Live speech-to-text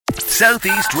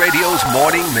Southeast Radio's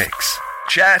morning mix.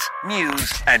 Chat,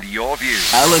 news and your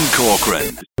views. Alan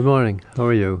Corcoran. Good morning, how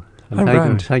are you?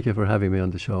 And thank you for having me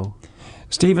on the show.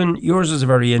 Stephen, yours is a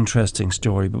very interesting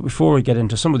story, but before we get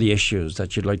into some of the issues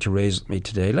that you'd like to raise with me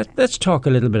today, let's talk a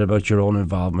little bit about your own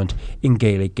involvement in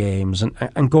Gaelic games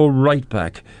and go right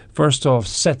back. First off,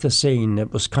 set the scene.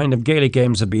 It was kind of Gaelic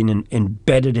games have been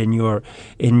embedded in your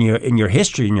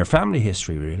history, in your family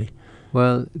history, really.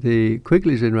 Well, the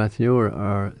Quigleys in Rathnewer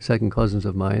are second cousins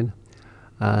of mine,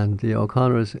 and the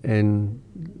O'Connors in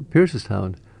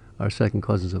Piercestown are second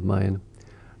cousins of mine.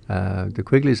 The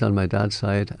Quigleys on my dad's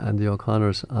side and the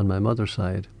O'Connors on my mother's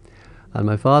side. And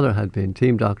my father had been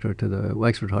team doctor to the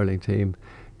Wexford hurling team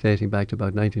dating back to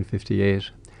about 1958,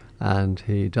 and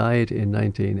he died in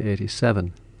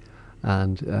 1987.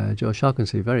 And Joe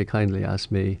Shaughnessy very kindly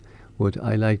asked me, would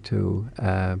I like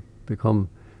to become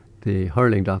the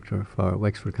hurling doctor for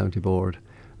Wexford County Board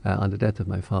on the death of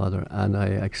my father, and I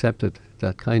accepted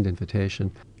that kind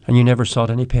invitation. And you never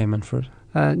sought any payment for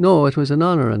it? No, it was an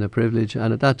honour and a privilege,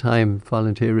 and at that time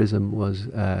volunteerism was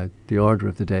the order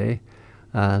of the day,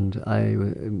 and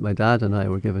my dad and I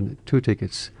were given 2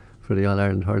 tickets for the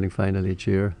All-Ireland hurling final each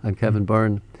year, and Kevin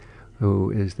Byrne,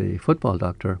 who is the football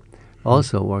doctor,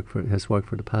 also has worked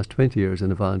for the past 20 years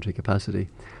in a voluntary capacity,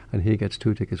 and he gets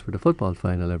 2 tickets for the football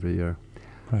final every year.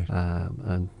 Right.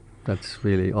 And that's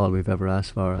really all we've ever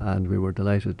asked for, and we were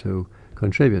delighted to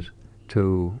contribute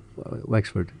to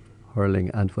Wexford hurling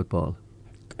and football.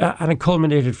 And it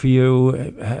culminated for you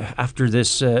after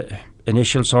this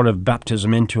initial sort of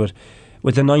baptism into it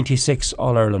with the 96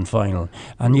 All-Ireland final.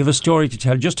 And you have a story to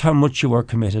tell just how much you were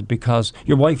committed, because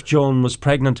your wife Joan was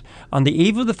pregnant on the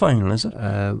eve of the final, is it?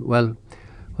 Well,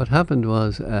 what happened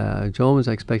was Joan was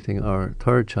expecting our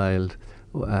third child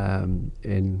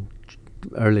in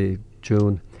early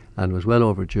June and was well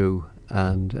overdue,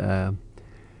 and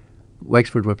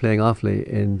Wexford were playing Offaly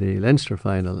in the Leinster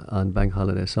final on Bank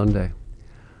Holiday Sunday.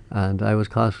 And I was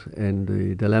caught in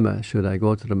the dilemma, should I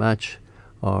go to the match,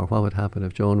 or what would happen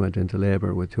if Joan went into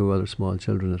labour with 2 other small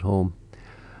children at home.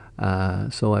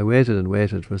 So I waited and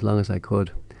waited for as long as I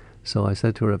could. So I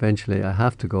said to her eventually, I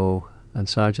have to go, and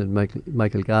Sergeant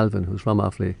Michael Galvin, who's from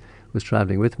Offaly, was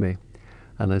travelling with me.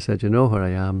 And I said, you know where I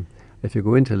am. If you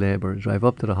go into labour, drive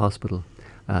up to the hospital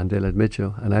and they'll admit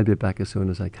you, and I'll be back as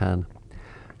soon as I can.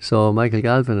 So Michael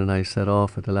Galvin and I set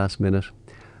off at the last minute,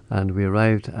 and we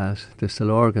arrived at the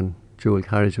Stillorgan dual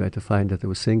carriageway to find that there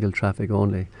was single traffic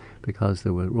only, because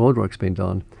there were roadworks being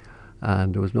done,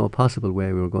 and there was no possible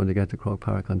way we were going to get to Croke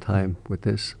Park on time with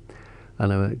this.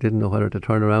 And I didn't know whether to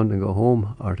turn around and go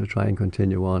home or to try and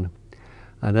continue on.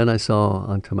 And then I saw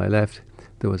on to my left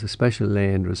there was a special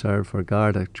lane reserved for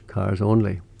Garda cars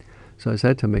only. So I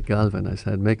said to Mick Galvin, I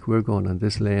said, Mick, we're going on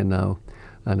this lane now,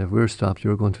 and if we're stopped,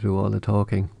 you're going to do all the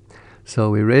talking.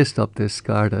 So we raced up this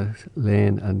Garda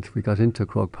lane, and we got into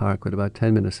Croke Park with about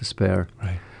 10 minutes to spare.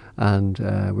 Right. And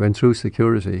went through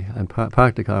security and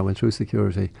parked the car, went through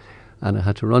security, and I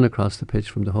had to run across the pitch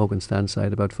from the Hogan stand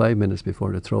side about 5 minutes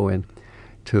before the throw-in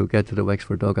to get to the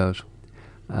Wexford dugout.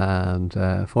 And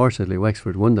fortunately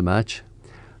Wexford won the match,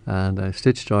 and I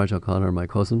stitched George O'Connor, my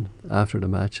cousin, after the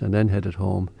match, and then headed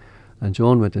home. And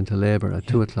Joan went into labour at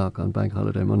 2 o'clock on Bank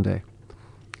Holiday Monday.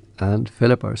 And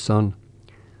Philip, our son,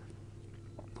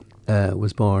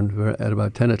 was born at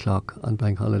about 10 o'clock on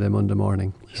Bank Holiday Monday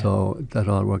morning. Yeah. So that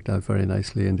all worked out very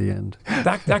nicely in the end.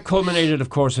 That culminated,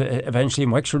 of course, eventually in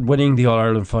Wexford winning the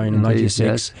All-Ireland final in 96.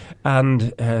 Yes. And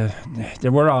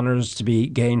there were honours to be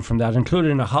gained from that,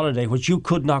 including a holiday, which you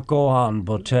could not go on.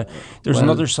 But there's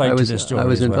another side to this story. I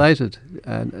was invited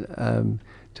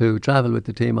to travel with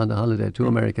the team on the holiday to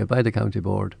America by the county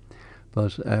board.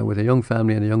 But with a young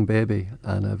family and a young baby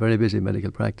and a very busy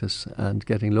medical practice, and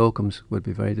getting locums would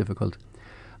be very difficult.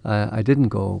 I didn't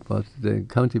go, but the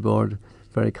county board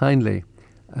very kindly,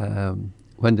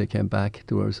 when they came back,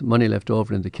 there was money left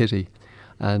over in the kitty,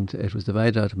 and it was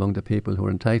divided out among the people who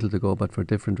were entitled to go but for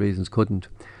different reasons couldn't.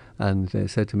 And they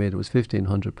said to me there was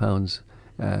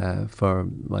 £1,500 for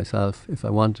myself if I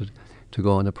wanted to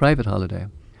go on a private holiday.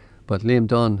 But Liam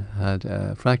Dunn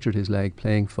had fractured his leg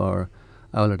playing for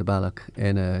Owler de Balloch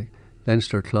in a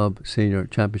Leinster Club Senior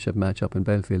Championship match up in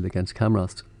Belfield against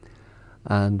Camrost.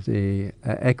 And the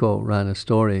Echo ran a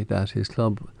story that his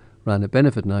club ran a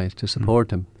benefit night to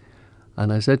support him.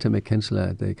 And I said to Mick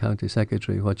Kinsella, the county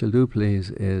secretary, what you'll do please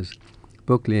is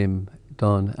book Liam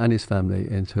Dunn and his family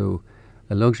into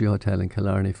a luxury hotel in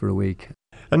Killarney for a week.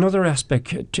 Another aspect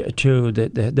to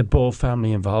the Bowe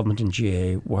family involvement in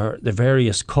GAA were the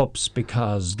various cups,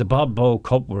 because the Bob Bowe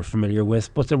Cup we're familiar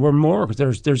with, but there were more.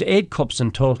 There's 8 cups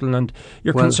in total, and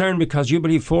you're concerned because you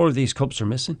believe 4 of these cups are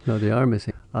missing. No, they are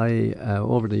missing. I,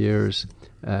 over the years,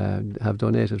 have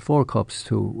donated 4 cups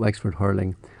to Wexford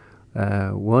Hurling.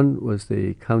 One was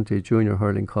the County Junior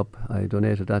Hurling Cup. I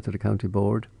donated that to the County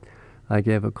Board. I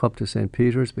gave a cup to St.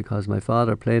 Peter's because my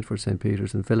father played for St.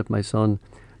 Peter's and Philip, my son,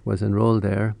 was enrolled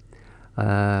there.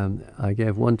 I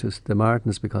gave one to the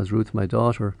Martins because Ruth, my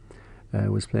daughter,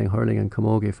 was playing hurling and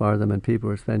camogie for them, and people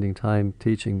were spending time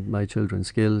teaching my children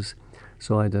skills.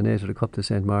 So I donated a cup to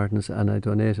St. Martin's, and I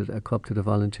donated a cup to the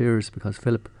Volunteers because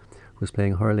Philip was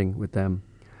playing hurling with them.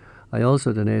 I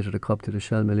also donated a cup to the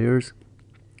Shelmaliers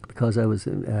because I was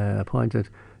appointed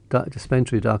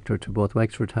dispensary doctor to both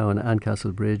Wexford Town and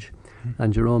Castlebridge,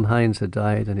 and Jerome Hines had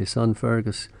died and his son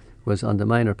Fergus was on the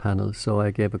minor panel, so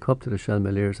I gave a cup to the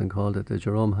Shelmaliers and called it the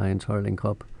Jerome Hines Hurling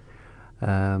Cup,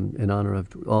 in honour of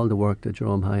all the work that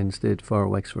Jerome Hines did for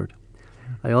Wexford.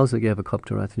 I also gave a cup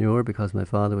to Rathnewer because my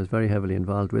father was very heavily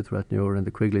involved with Rathnewer and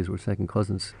the Quigleys were second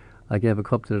cousins. I gave a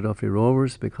cup to the Duffy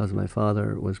Rovers because my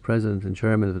father was president and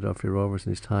chairman of the Duffy Rovers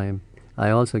in his time. I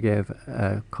also gave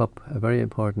a cup, a very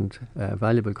important,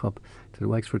 valuable cup, to the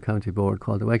Wexford County Board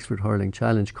called the Wexford Hurling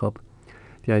Challenge Cup.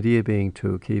 The idea being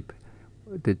to keep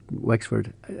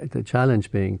the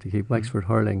challenge being to keep Wexford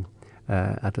hurling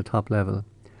at the top level.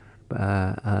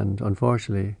 And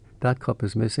unfortunately, that cup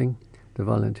is missing. The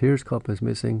Volunteers Cup is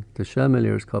missing. The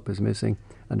Shelmaliers Cup is missing.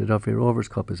 And the Duffy Rovers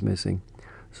Cup is missing.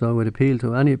 So I would appeal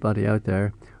to anybody out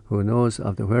there who knows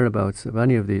of the whereabouts of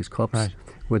any of these cups, right,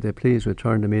 would they please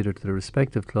return them either to the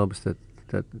respective clubs that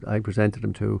I presented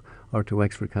them to, or to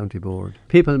Wexford County Board.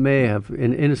 People may have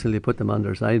innocently put them on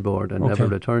their sideboard and never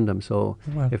returned them, so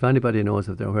if anybody knows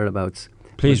of their whereabouts,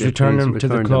 please return them to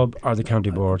the club or the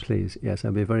County Board. Please, yes,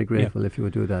 I'd be very grateful if you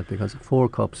would do that, because 4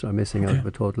 cups are missing out of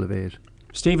a total of 8.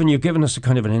 Stephen, you've given us a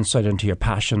kind of an insight into your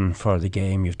passion for the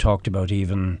game. You've talked about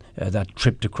even that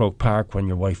trip to Croke Park when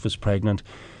your wife was pregnant.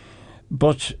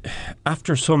 But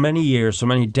after so many years, so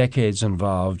many decades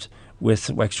involved with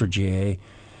Wexford GAA,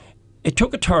 it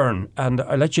took a turn, and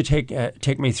I'll let you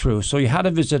take me through. So you had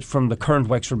a visit from the current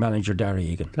Wexford manager, Darragh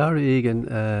Egan. Darragh Egan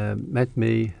met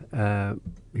me.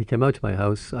 He came out to my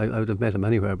house. I would have met him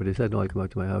anywhere, but he said, no, I'll come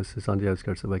out to my house. It's on the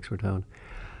outskirts of Wexford Town.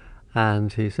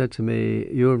 And he said to me,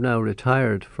 you're now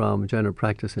retired from general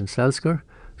practice in Selsker,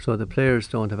 so the players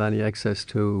don't have any access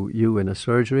to you in a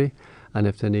surgery, and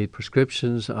if they need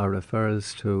prescriptions or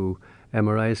referrals to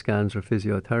MRI scans or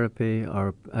physiotherapy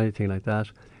or anything like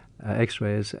that,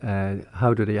 x-rays,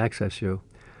 how do they access you?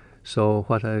 So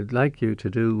what I'd like you to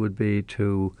do would be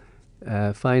to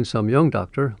find some young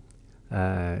doctor,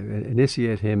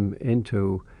 initiate him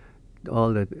into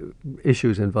all the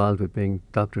issues involved with being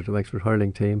doctor of the Wexford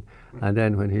hurling team, and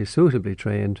then when he's suitably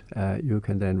trained, you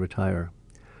can then retire.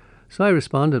 So I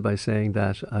responded by saying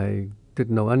that I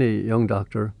didn't know any young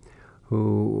doctor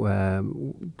who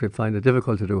could find it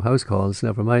difficult to do house calls,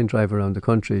 never mind drive around the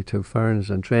country to Ferns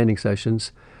and training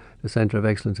sessions, the Centre of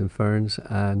Excellence in Ferns,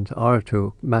 or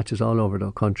to matches all over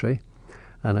the country.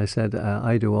 And I said,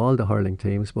 I do all the hurling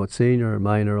teams, both senior,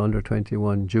 minor, under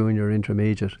 21, junior,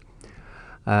 intermediate.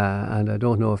 And I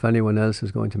don't know if anyone else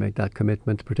is going to make that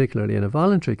commitment, particularly in a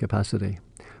voluntary capacity.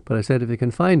 But I said, if you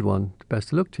can find one,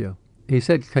 best of luck to you. He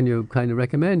said, can you kind of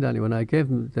recommend anyone? I gave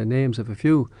him the names of a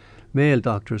few male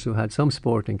doctors who had some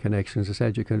sporting connections. I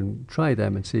said, you can try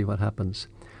them and see what happens.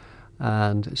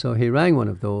 And so he rang one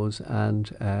of those, and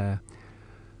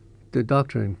the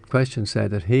doctor in question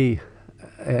said that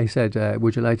I said,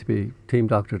 would you like to be team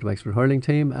doctor at the Wexford hurling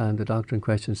team? And the doctor in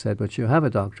question said, but you have a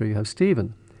doctor, you have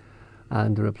Stephen.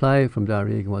 And the reply from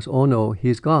Darragh Egan was, oh no,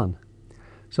 he's gone.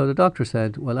 So the doctor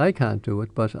said, well, I can't do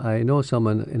it, but I know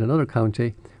someone in another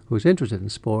county who's interested in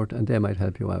sport, and they might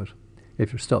help you out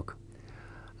if you're stuck.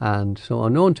 And so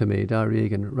unknown to me, Darragh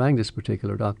Egan rang this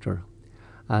particular doctor,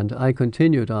 and I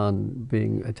continued on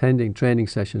attending training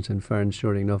sessions in Ferns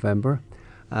during November,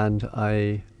 and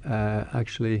I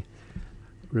actually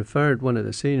referred one of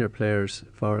the senior players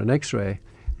for an X-ray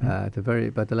in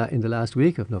the last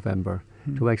week of November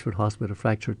to Wexford Hospital,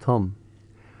 fractured thumb.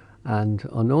 And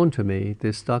unknown to me,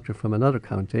 this doctor from another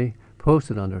county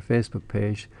posted on their Facebook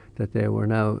page that they were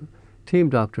now team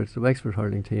doctor to the Wexford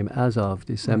hurling team as of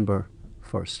December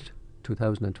 1st,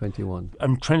 2021.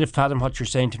 I'm trying to fathom what you're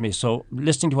saying to me. So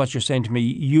listening to what you're saying to me,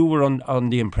 you were on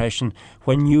the impression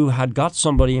when you had got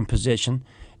somebody in position,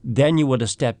 then you would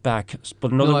have stepped back.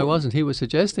 But no, I wasn't. He was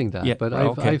suggesting that. Yeah, but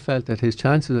I felt that his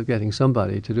chances of getting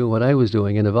somebody to do what I was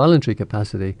doing in a voluntary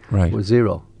capacity was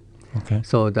zero. Okay.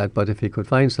 But if he could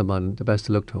find someone, the best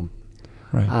to look to him.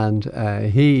 Right. And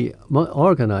he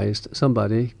organised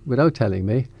somebody, without telling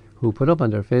me, who put up on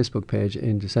their Facebook page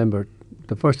in December,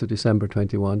 the 1st of December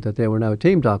 21, that they were now a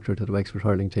team doctor to the Wexford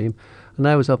hurling team. And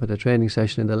I was up at a training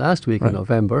session in the last week of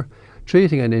November,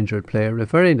 treating an injured player,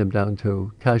 referring them down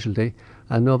to casualty,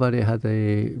 and nobody had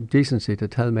the decency to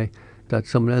tell me that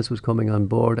someone else was coming on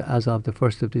board as of the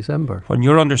 1st of December. When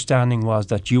your understanding was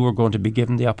that you were going to be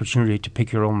given the opportunity to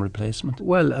pick your own replacement?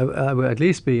 Well, I would at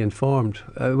least be informed.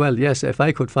 Well, yes, if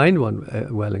I could find one,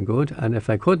 well and good. And if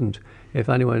I couldn't, if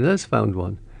anyone else found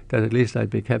one, then at least I'd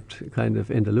be kept kind of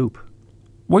in the loop.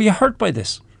 Were you hurt by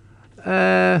this?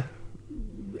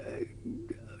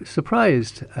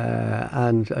 Surprised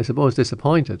and I suppose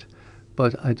disappointed.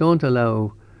 But I don't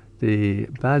allow the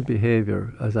bad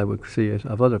behaviour, as I would see it,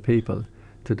 of other people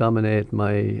to dominate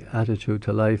my attitude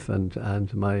to life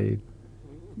and my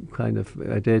kind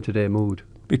of day-to-day mood.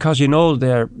 Because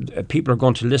people are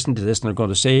going to listen to this and they're going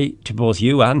to say to both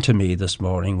you and to me this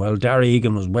morning, well, Darragh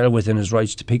Egan was well within his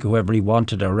rights to pick whoever he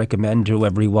wanted or recommend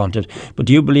whoever he wanted. But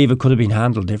do you believe it could have been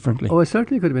handled differently? Oh, it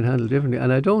certainly could have been handled differently.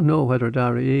 And I don't know whether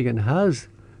Darragh Egan has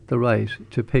the right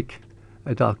to pick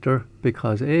a doctor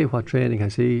because A, what training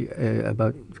has he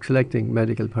about selecting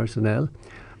medical personnel?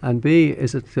 And B,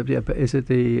 is it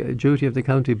the duty of the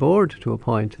county board to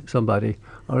appoint somebody,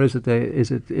 or is it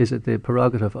the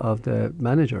prerogative of the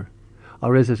manager,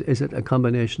 or is it a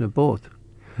combination of both?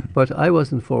 But I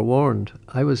wasn't forewarned.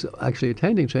 I was actually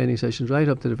attending training sessions right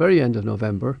up to the very end of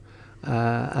November,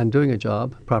 and doing a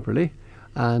job properly,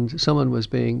 and someone was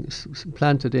being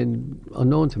planted in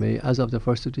unknown to me as of the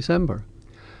 1st of December.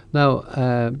 Now,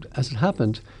 as it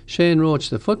happened, Shane Roach,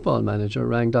 the football manager,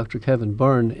 rang Dr. Kevin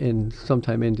Byrne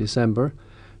sometime in December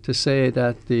to say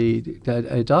that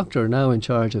a doctor now in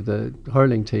charge of the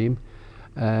hurling team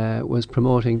was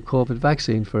promoting COVID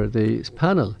vaccine for the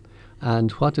panel.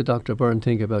 And what did Dr. Byrne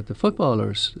think about the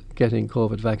footballers getting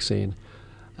COVID vaccine?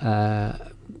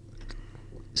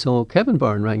 So Kevin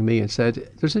Byrne rang me and said,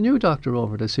 there's a new doctor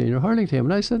over the senior hurling team.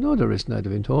 And I said, no, there isn't. I'd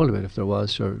have been told about it if there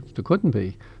was. Sure, there couldn't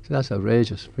be. So that's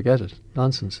outrageous. Forget it.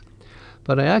 Nonsense.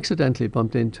 But I accidentally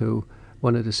bumped into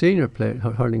one of the senior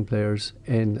hurling players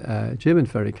in gym in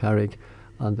Ferrycarrig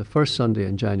on the first Sunday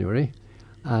in January.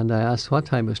 And I asked what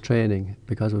time was training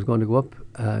because I was going to go up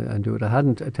and do it. I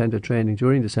hadn't attended training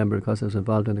during December because I was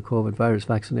involved in the COVID virus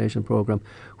vaccination programme,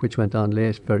 which went on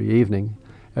late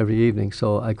every evening,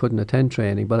 so I couldn't attend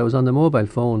training. But I was on the mobile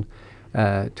phone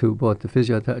to both the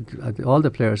physiotherapist. All the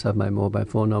players have my mobile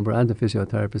phone number, and the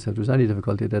physiotherapist. If there was any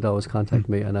difficulty, they'd always contact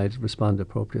me, and I'd respond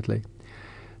appropriately.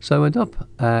 So I went up.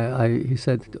 He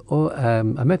said, I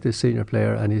met this senior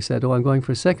player, and he said, I'm going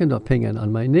for a second opinion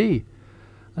on my knee.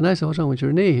 And I said, what's wrong with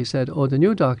your knee? He said, the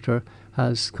new doctor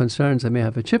has concerns I may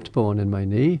have a chipped bone in my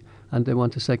knee, and they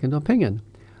want a second opinion.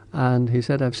 And he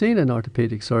said, I've seen an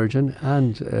orthopaedic surgeon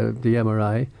and the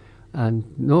MRI, and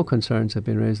no concerns have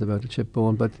been raised about a chipped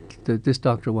bone, but this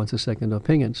doctor wants a second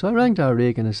opinion. So I rang Darragh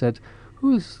Egan and said,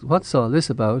 what's all this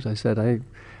about? I said,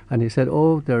 and he said,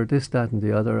 they're this, that and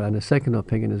the other, and a second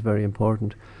opinion is very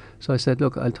important. So I said,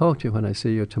 look, I'll talk to you when I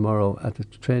see you tomorrow at the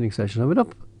training session. I went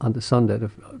up on the Sunday, the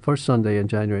first Sunday in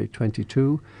January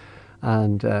 22,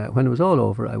 and when it was all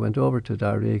over, I went over to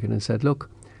Darragh Egan and said, look,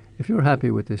 if you're happy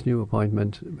with this new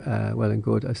appointment, well and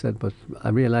good. I said, but I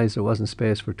realised there wasn't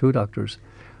space for two doctors.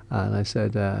 And I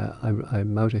said,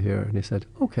 I'm out of here. And he said,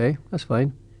 OK, that's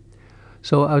fine.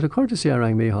 So out of courtesy, I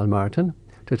rang Micheál Martin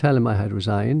to tell him I had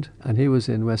resigned. And he was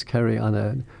in West Kerry on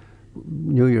a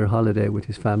New Year holiday with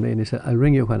his family. And he said, I'll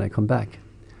ring you when I come back.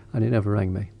 And he never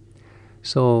rang me.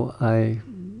 So I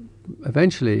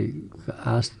eventually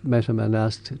met him and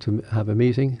asked to have a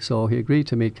meeting. So he agreed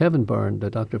to meet Kevin Byrne, the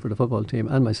doctor for the football team,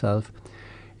 and myself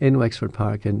in Wexford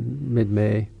Park in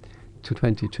mid-May to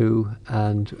 22.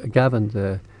 And Gavin,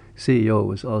 the CEO,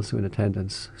 was also in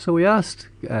attendance. So we asked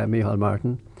Micheál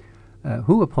Martin,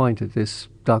 who appointed this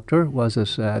doctor? Was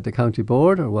it the county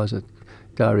board, or was it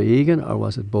Darragh Egan, or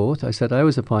was it both? I said I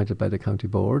was appointed by the county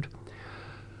board.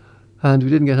 And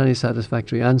we didn't get any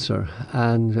satisfactory answer,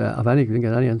 and we didn't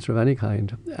get any answer of any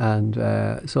kind. And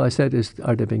so I said,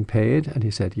 are they being paid? And he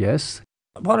said, yes.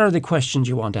 What are the questions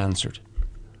you want answered?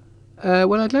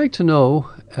 Well, I'd like to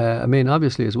know,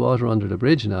 obviously it's water under the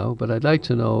bridge now, but I'd like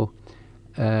to know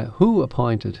who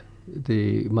appointed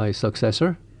my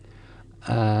successor,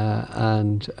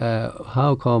 and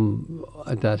how come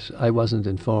that I wasn't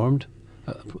informed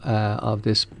of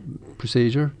this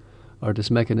procedure or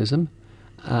this mechanism.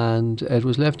 And it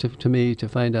was left to me to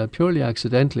find out purely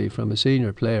accidentally from a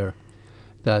senior player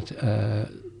that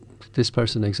this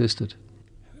person existed.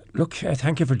 Look,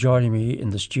 thank you for joining me in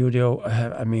the studio.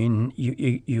 I mean,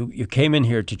 you came in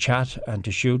here to chat and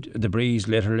to shoot the breeze,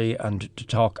 literally, and to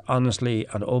talk honestly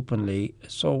and openly.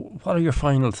 So what are your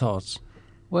final thoughts?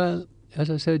 Well, as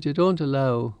I said, you don't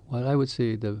allow what I would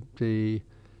say the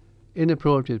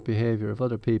inappropriate behaviour of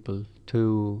other people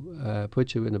to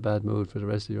put you in a bad mood for the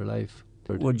rest of your life.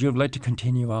 Would you have liked to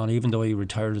continue on, even though you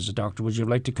retired as a doctor? Would you have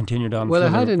liked to continue on? Well, I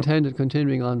had intended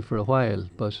continuing on for a while,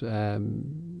 but I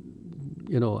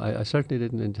certainly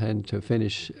didn't intend to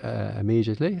finish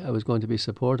immediately. I was going to be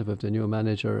supportive of the new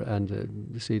manager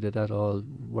and see that all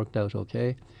worked out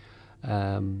okay.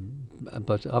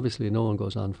 But obviously no one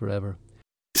goes on forever.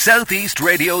 Southeast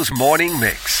Radio's morning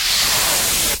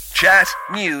mix. Chat,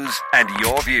 news and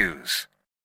your views.